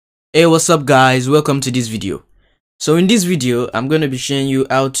Hey, what's up guys, welcome to this video. So in this video I'm going to be showing you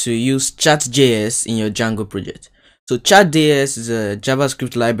how to use chat.js in your Django project. So chat.js is a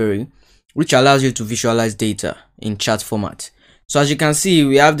JavaScript library which allows you to visualize data in chat format. So as you can see,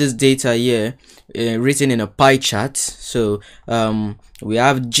 we have this data here written in a pie chart. So we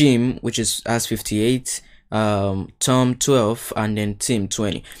have Jim, which has 58, Tom 12, and then Tim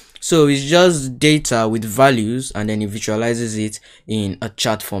 20. So it's just data with values, and then it visualizes it in a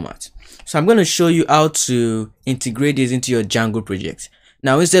chart format. So I'm going to show you how to integrate this into your Django project.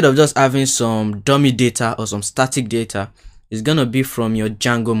 Now, instead of just having some dummy data or some static data, it's going to be from your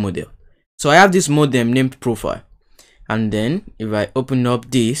Django model. So I have this model named profile, and then if I open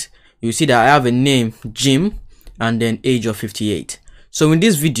up this, you see that I have a name Jim and then age of 58. So in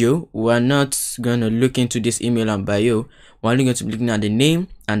this video, we're not going to look into this email and bio. We're only going to be looking at the name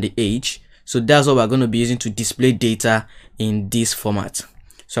and the age. So that's what we're going to be using to display data in this format.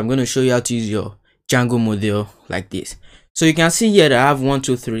 So I'm going to show you how to use your Django model like this. So you can see here that I have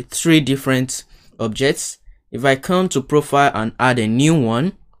three different objects. If I come to profile and add a new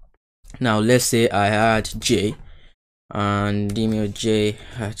one, now let's say I add J and email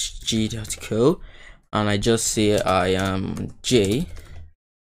j@g.co, and I just say I am J,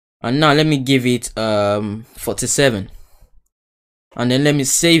 and now let me give it 47, and then let me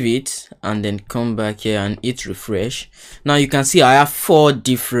save it and then come back here and hit refresh. Now you can see I have four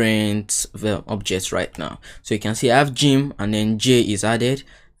different objects right now. So you can see I have Jim and then J is added,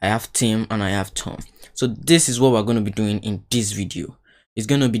 I have Tim, and I have Tom. So this is what we're going to be doing in this video. It's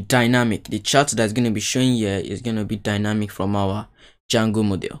going to be dynamic. The chart that's going to be showing here is going to be dynamic from our Django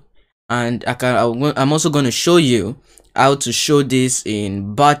model. And I'm also going to show you how to show this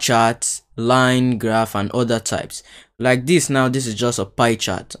in bar charts, line, graph, and other types. Like this now, this is just a pie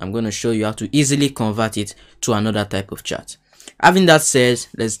chart. I'm going to show you how to easily convert it to another type of chart. Having that said,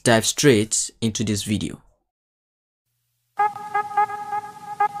 let's dive straight into this video.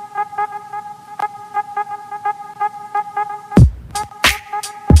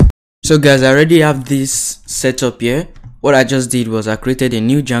 So guys, I already have this set up here. What I just did was I created a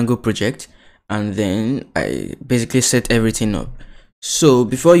new Django project, and then I basically set everything up. So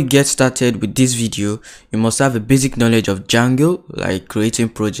before you get started with this video, you must have a basic knowledge of Django, like creating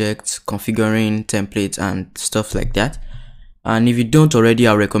projects, configuring templates, and stuff like that. And if you don't already,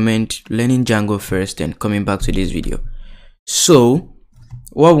 I recommend learning Django first and coming back to this video. So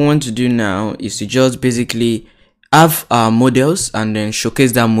what we want to do now is to just basically have our models and then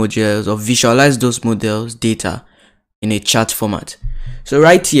showcase that models or visualize those models data in a chart format. So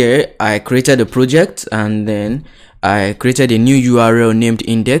right here I created a project, and then I created a new URL named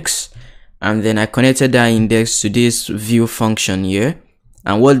index, and then I connected that index to this view function here.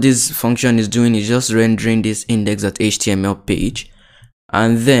 And what this function is doing is just rendering this index.html page.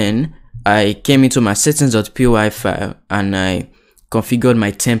 And then I came into my settings.py file and I configured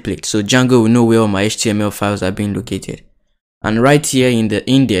my template, so Django will know where all my HTML files are being located. And right here in the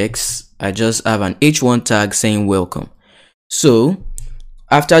index, I just have an h1 tag saying welcome. So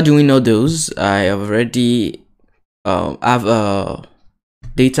after doing all those, I already have a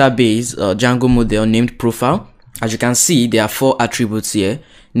database Django model named profile. As you can see, there are four attributes here: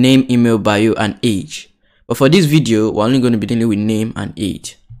 name, email, bio, and age. But for this video, we're only going to be dealing with name and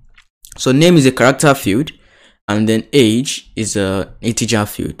age. So name is a character field, and then age is a integer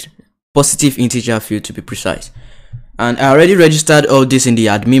field, positive integer field to be precise. And I already registered all this in the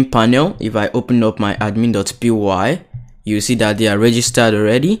admin panel. If I open up my admin.py, you see that they are registered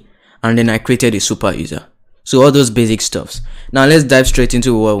already, and then I created a super user. So all those basic stuffs. Now let's dive straight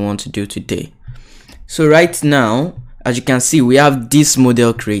into what we want to do today. So right now, as you can see, we have this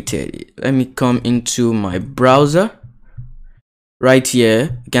model created. Let me come into my browser. Right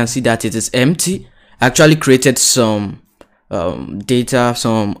here, you can see that it is empty. I actually created some data,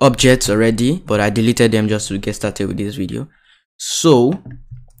 some objects already, but I deleted them just to get started with this video. So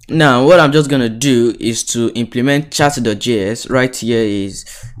now what I'm just gonna do is to implement chat.js. Right here is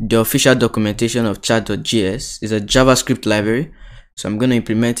the official documentation of chat.js. It's a JavaScript library, so I'm gonna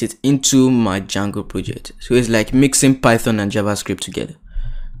implement it into my Django project. So it's like mixing Python and JavaScript together.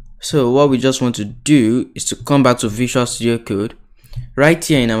 So what we just want to do is to come back to Visual Studio Code. Right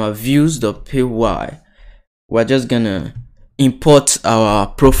here in our views.py, we're just gonna import our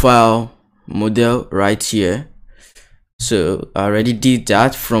profile model right here. So I already did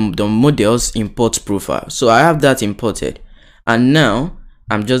that from the models import profile. So I have that imported, and now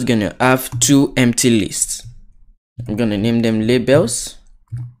I'm just gonna have two empty lists. I'm gonna name them labels,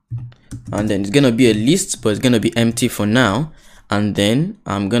 and then it's gonna be a list, but it's gonna be empty for now. And then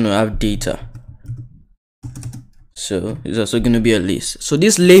I'm gonna have data. So it's also going to be a list. So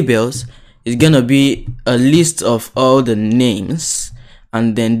these labels is going to be a list of all the names,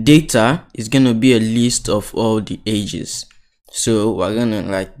 and then data is going to be a list of all the ages. So we're going to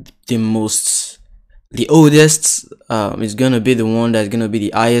like the oldest is going to be the one that's going to be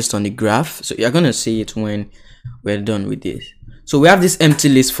the highest on the graph. So you're going to see it when we're done with this. So we have this empty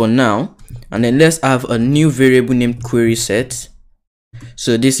list for now, and then let's have a new variable named query set.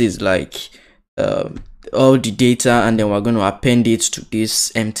 So this is like all the data, and then we're going to append it to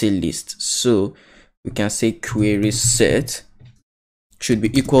this empty list. So we can say query set should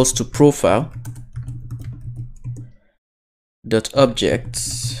be equals to profile dot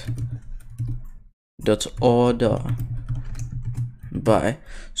objects dot order by,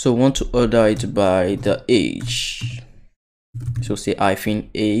 so we want to order it by the age, so say hyphen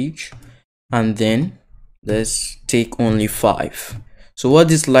age, and then let's take only 5. So what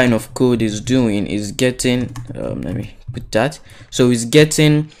this line of code is doing is getting let me put that, so it's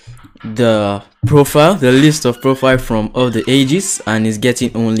getting the profile, the list of profile from all the ages, and is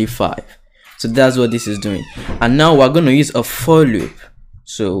getting only 5. So that's what this is doing. And now we're going to use a for loop.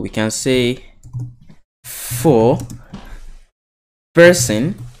 So we can say for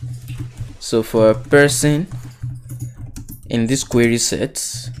person. So for a person in this query set,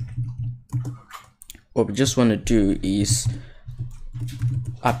 what we just want to do is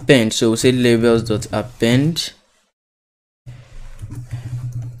append. So we'll say labels.append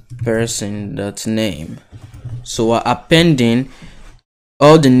person.name. So we're appending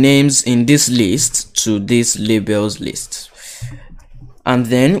all the names in this list to this labels list. And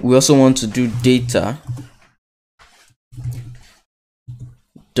then we also want to do data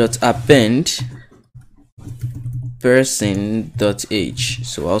dot append person.age.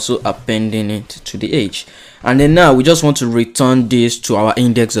 So also appending it to the age. And then now we just want to return this to our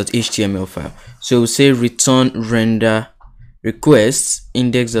index.html file. So we'll say return render request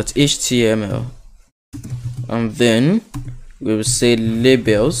index.html, and then we will say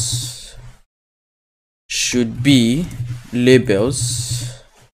labels should be labels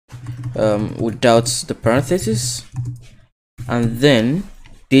without the parentheses, and then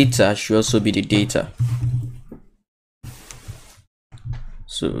data should also be the data.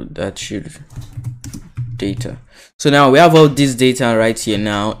 So that should data. So now we have all this data right here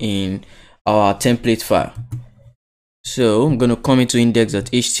now in our template file. So I'm going to come into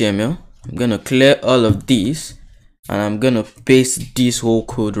index.html. I'm going to clear all of these, and I'm going to paste this whole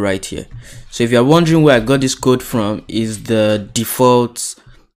code right here. So if you're wondering where I got this code from, is the default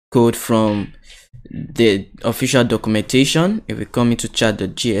code from the official documentation. If we come into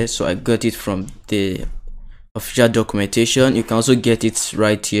chat.js, so I got it from the official documentation. You can also get it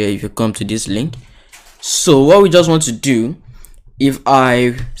right here if you come to this link. So what we just want to do, if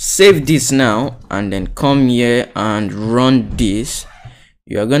I save this now and then come here and run this,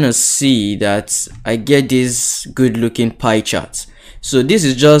 you are gonna see that I get this good looking pie chart. So this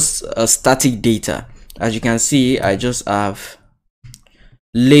is just a static data. As you can see, I just have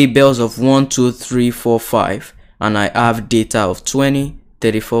labels of 1, 2, 3, 4, 5, and I have data of 20,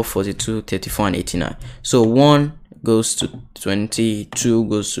 34, 42, 34, and 89. So 1 goes to 20, 2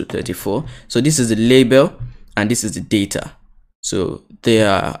 goes to 34. So this is the label and this is the data. So they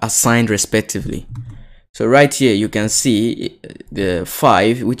are assigned respectively. So right here you can see the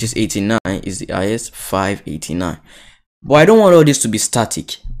 5, which is 89, is the highest, 589. But I don't want all this to be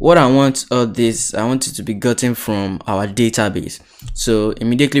static. What I want all this, I want it to be gotten from our database. So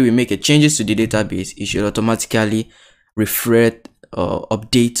immediately we make a changes to the database, it should automatically refresh or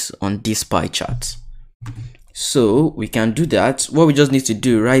update on this pie chart. So we can do that. What we just need to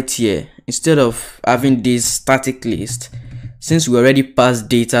do right here, instead of having this static list, since we already passed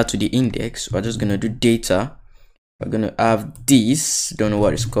data to the index, we're just going to do data. We're going to have this, don't know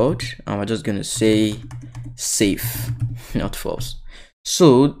what it's called, and we're just going to say safe, not false.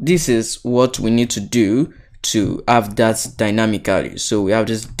 So this is what we need to do to have that dynamically. So we have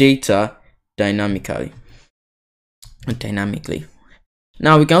this data dynamically.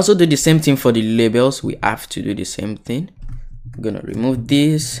 Now we can also do the same thing for the labels. We have to do the same thing. I'm going to remove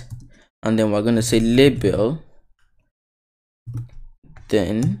this, and then we're going to say label,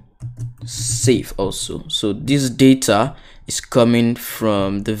 then save also. So this data is coming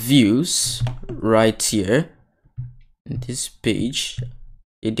from the views right here in this page,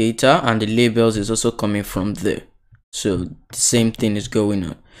 the data, and the labels is also coming from there. So the same thing is going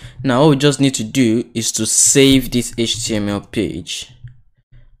on. Now all we just need to do is to save this HTML page.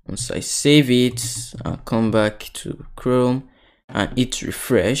 Once I save it, I'll come back to Chrome and hit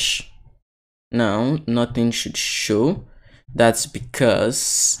refresh. Now nothing should show. That's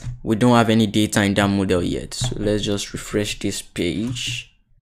because we don't have any data in that model yet. So let's just refresh this page.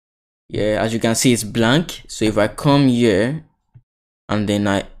 Yeah, as you can see, it's blank. So if I come here and then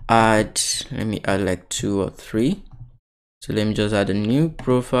I add, let me add like 2 or 3. So let me just add a new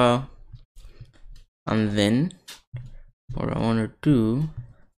profile, and then what I want to do,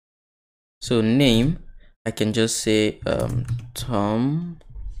 so name, I can just say Tom,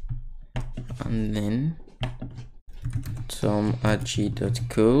 and then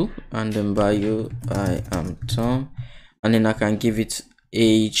tom@g.co, and then bio, I am Tom, and then I can give it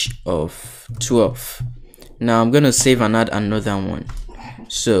age of 12. Now I'm gonna save and add another one.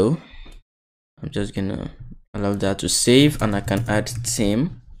 So I'm just gonna allow that to save, and I can add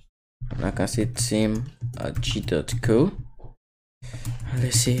Tim, and I can say tim@g.co.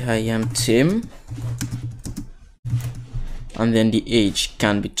 Let's say I am Tim, and then the age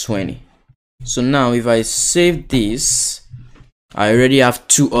can be 20. So now if I save this, I already have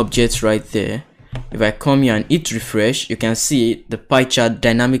 2 objects right there. If I come here and hit refresh, you can see the pie chart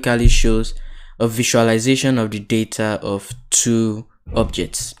dynamically shows a visualization of the data of 2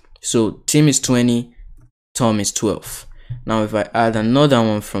 objects. So Tim is 20, Tom is 12. Now if I add another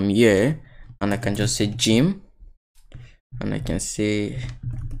one from here, and I can just say Jim, and I can say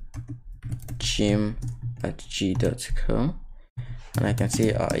jim@g.co, and I can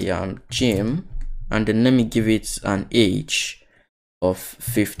say I am Jim, and then let me give it an age of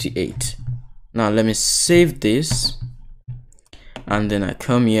 58. Now let me save this, and then I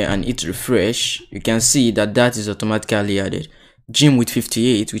come here and hit refresh. You can see that that is automatically added. Jim with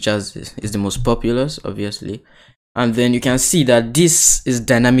 58, which is the most popular, obviously, and then you can see that this is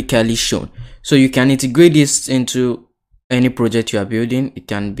dynamically shown. So you can integrate this into any project you are building. It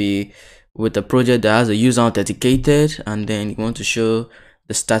can be with a project that has a user authenticated, and then you want to show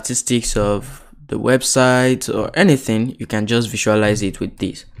the statistics of the website or anything. You can just visualize it with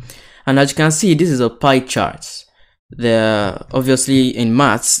this. And as you can see, this is a pie chart. There, obviously in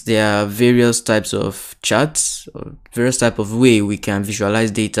maths, there are various types of charts, or various type of way we can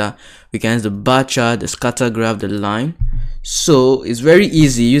visualize data. We can use the bar chart, the scatter graph, the line. So it's very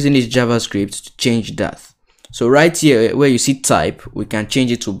easy using this JavaScript to change that. So right here where you see type, we can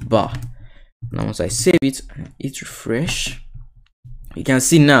change it to bar. Now once I save it and hit refresh, you can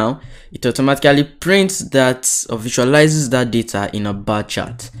see now it automatically prints that or visualizes that data in a bar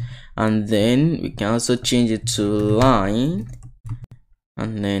chart. And then we can also change it to line,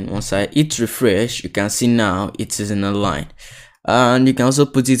 and then once I hit refresh, you can see now it is in a line. And you can also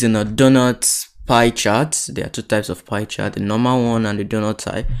put it in a donut pie chart. There are 2 types of pie chart, the normal one and the donut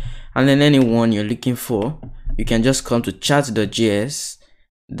type. And then any one you're looking for, you can just come to chart.js,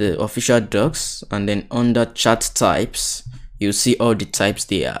 the official docs, and then under chart types you'll see all the types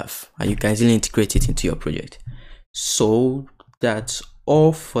they have, and you can easily integrate it into your project. So that's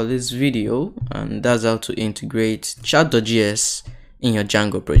all for this video, and that's how to integrate chart.js in your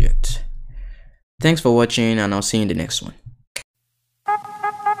Django project. Thanks for watching, and I'll see you in the next one.